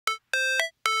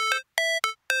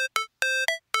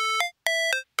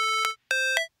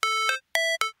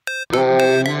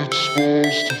it's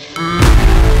supposed to feel.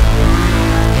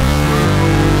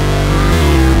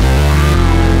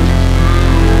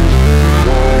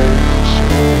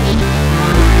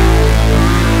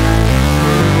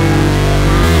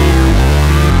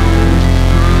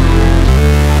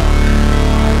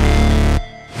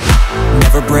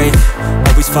 Never break,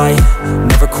 always fight,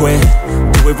 never quit,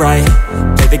 do it right,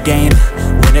 play the game,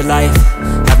 win it life,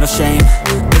 have no shame,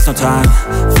 there's no time,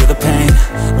 feel the pain,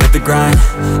 live the grind,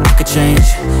 I could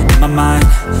change, in my mind,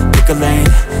 pick a lane,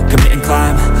 commit and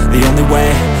climb, the only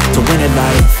way to win it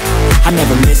life. I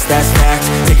never miss, that's fact,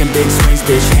 taking big swings,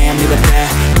 bitch, hand me the bat,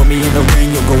 put me in the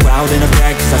ring, you'll go out in a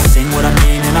bag, cause I sing what I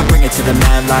mean and I bring it to the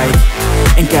mad light.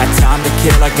 Ain't got time to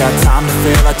kill, I got time to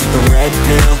feel, I took the red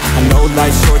pill, I know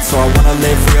life's short so I wanna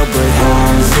live real, but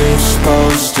how's it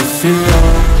supposed to feel?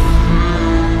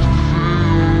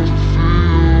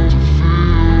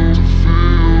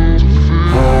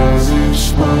 How's it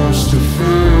supposed to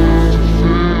feel?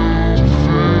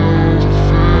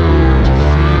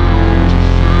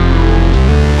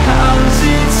 How's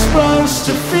it supposed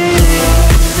to feel?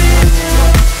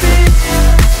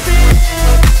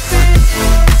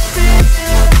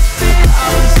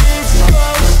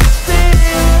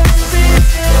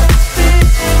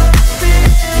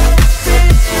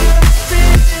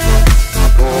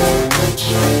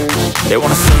 They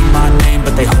wanna say my name,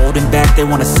 but they holding back. They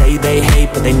wanna say they hate,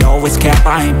 but they know it's cap.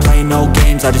 I ain't play no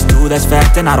games, I just do, that's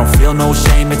fact. And I don't feel no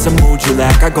shame, it's a mood you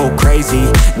lack. I go crazy,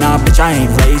 nah bitch I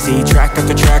ain't lazy. Track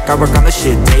after track, I work on the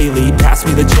shit daily. Pass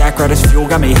me the jack, right as fuel,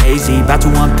 got me hazy. About to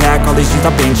unpack all these things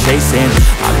I've been chasing.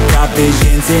 I've got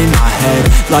visions in my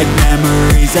head, like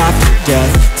memories after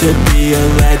death. To be a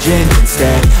legend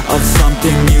instead of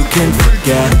something you can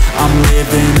forget. I'm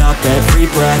living up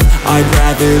every breath, I'd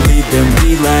rather lead than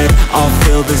be led. I'll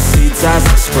fill the seats as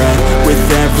I spread with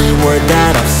every word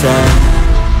that I've said.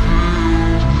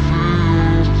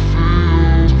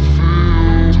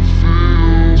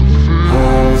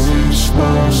 How's it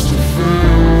supposed to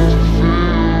feel?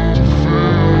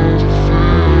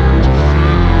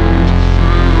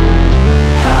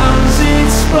 How's it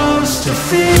supposed to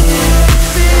feel?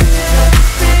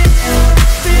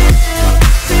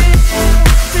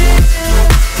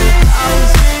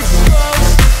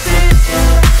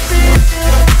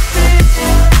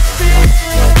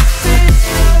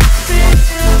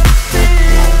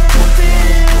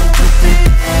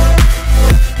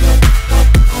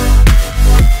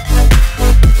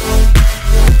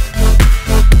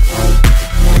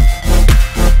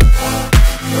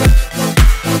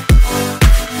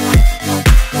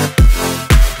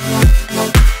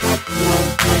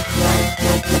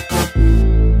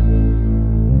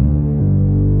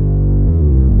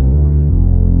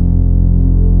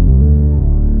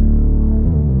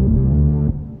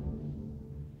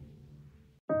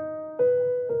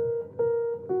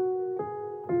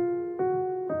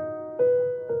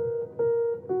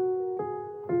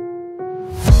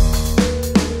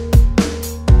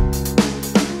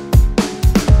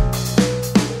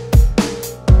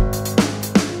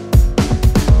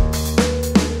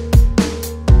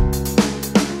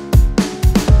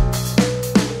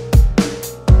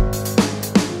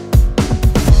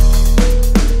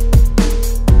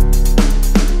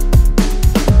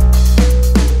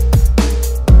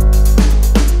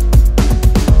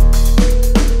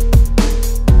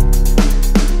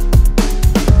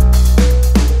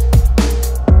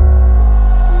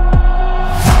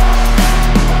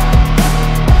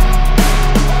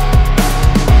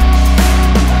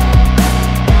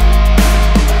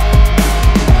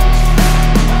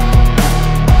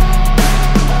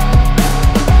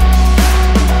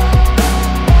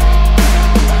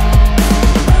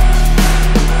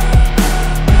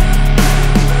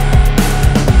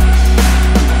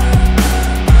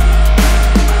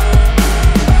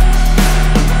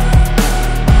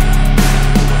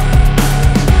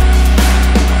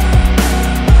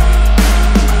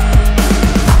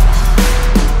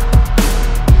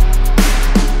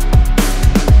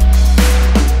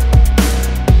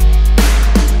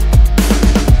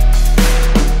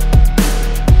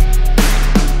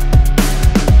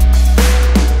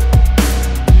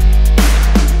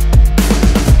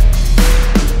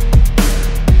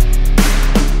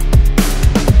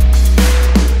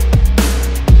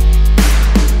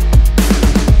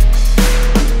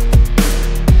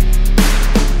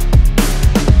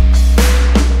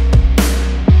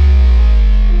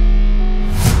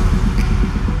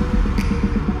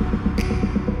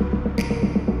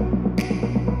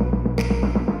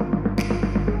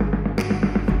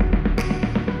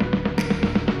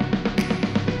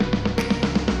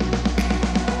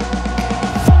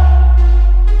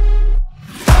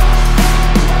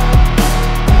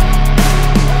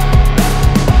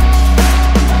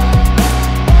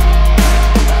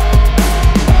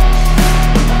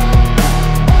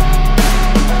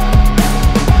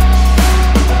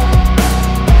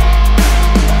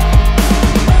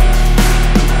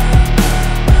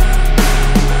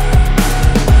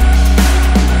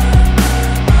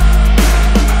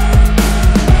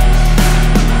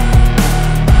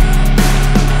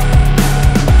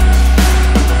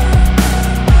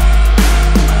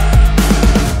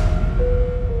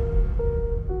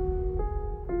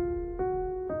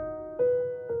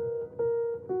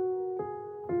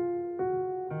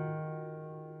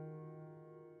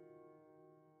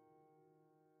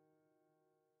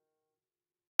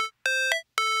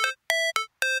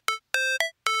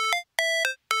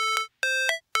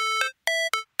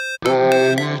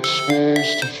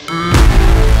 to feel.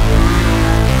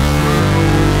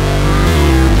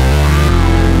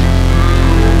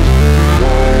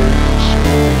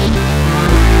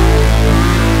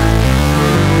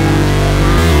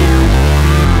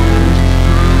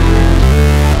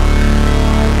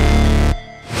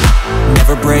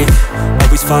 Never break,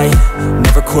 always fight,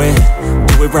 never quit,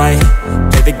 do it right,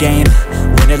 play the game,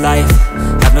 win it life,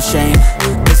 have no shame,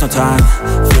 there's no time,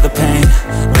 feel the pain,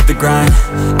 live the grind,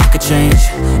 I could change,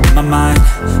 in my mind,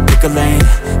 pick a lane,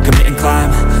 commit and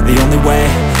climb, the only way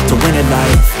to win it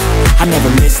life. I never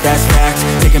miss, that's fact,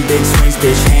 taking big swings,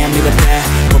 bitch, hand me the bat,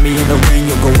 put me in the ring,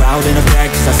 you'll go out in a bag,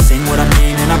 cause I sing what I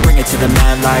mean and I bring it to the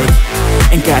mad light.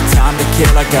 Ain't got time to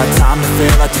kill, I got time to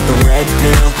feel, I took the red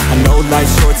pill, I know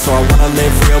life's short so I wanna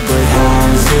live real, but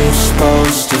how's it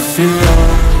supposed to feel?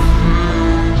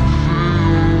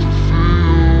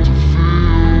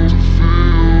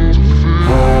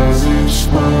 How's it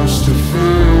supposed to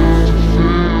feel?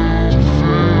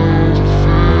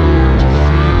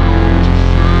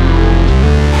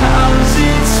 How's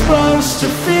it supposed to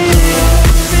feel?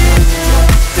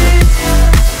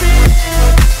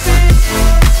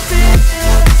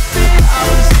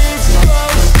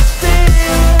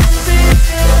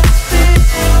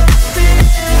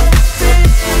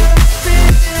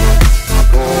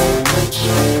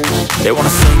 They wanna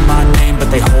say my name, but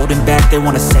they holding back. They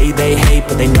wanna say they hate,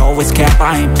 but they know it's cap.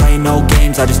 I ain't play no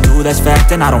games, I just do that's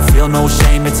fact. And I don't feel no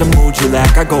shame, it's a mood you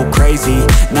lack. I go crazy,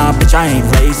 nah bitch I ain't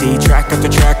lazy. Track after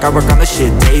track, I work on this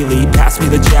shit daily. Pass me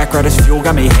the jack, right as fuel,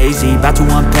 got me hazy. About to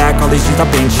unpack all these things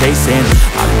I've been chasing.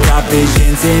 I've got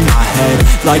visions in my head,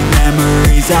 like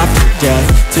memories after death.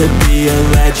 To be a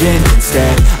legend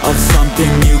instead of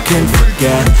something you can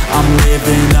forget. I'm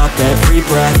living up every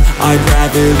breath, I'd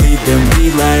rather lead than be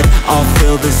led. I'll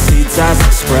fill the seats as I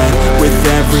spread with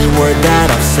every word that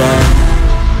I've said.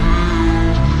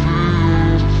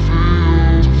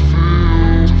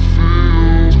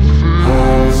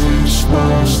 How's it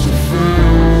supposed to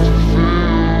feel?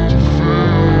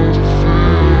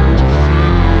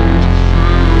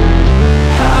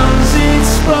 How's it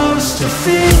supposed to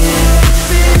feel?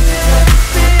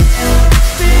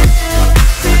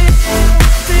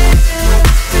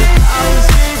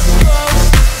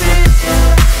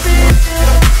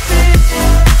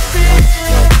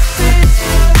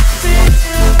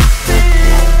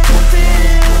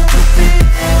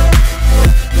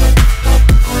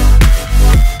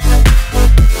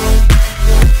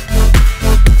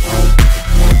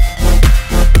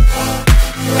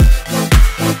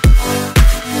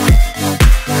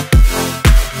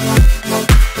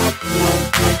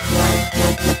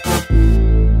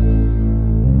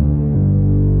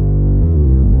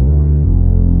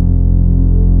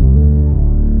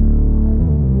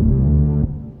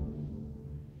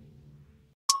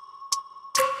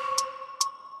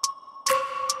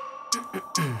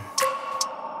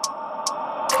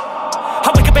 I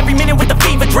wake up every minute with the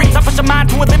fever dreams. I push my mind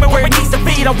to a limit where it needs to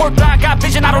be. I work blind, got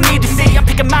vision I don't need to see. I'm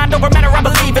picking mind over matter, I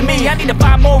believe in me. I need to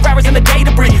find more hours in the day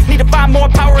to breathe. Need to find more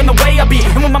power in the way I be.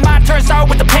 And when my mind turns sour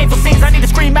with the painful scenes, I need to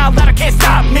scream out loud, I can't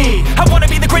stop me. I wanna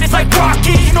be the greatest like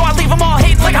Rocky. You know I leave them all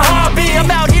hating like a hobby.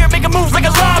 I'm out here making moves like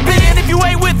a lobby. And if you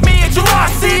ain't with me, it's your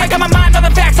loss, see. I got my mind on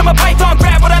the facts, I'm a python,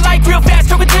 grab what I like real fast.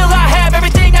 Choke until I have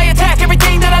everything I attack,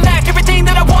 everything that I lack, everything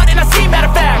that I want and I see, matter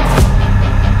of fact.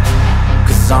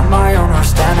 Cause I'm my own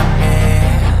worst enemy,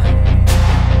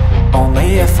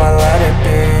 only if I let it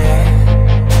be.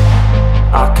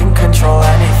 I can control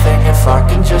anything if I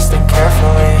can just think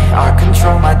carefully. I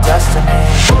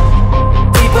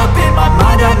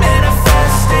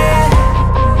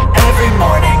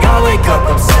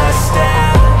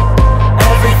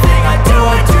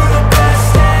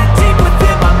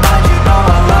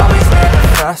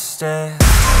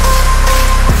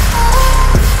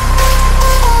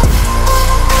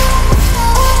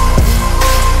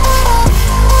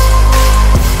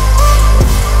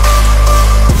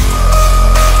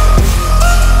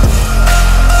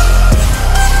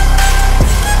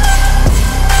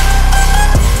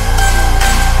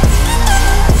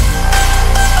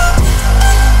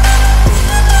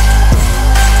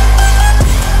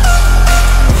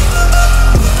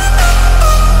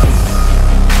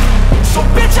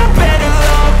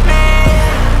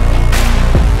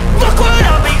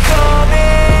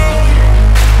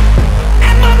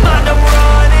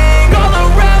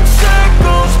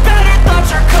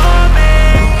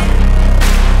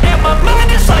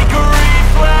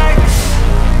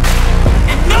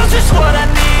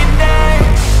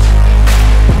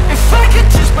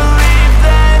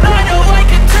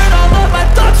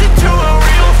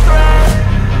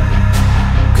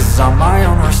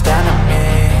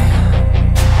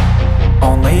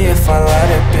me if I let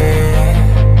it be.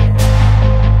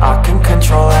 I can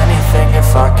control anything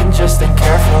if I can just think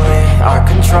carefully. I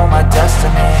control my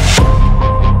destiny.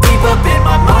 Deep up in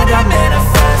my mind I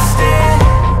manifest it.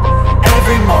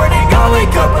 Every morning I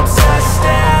wake up obsessed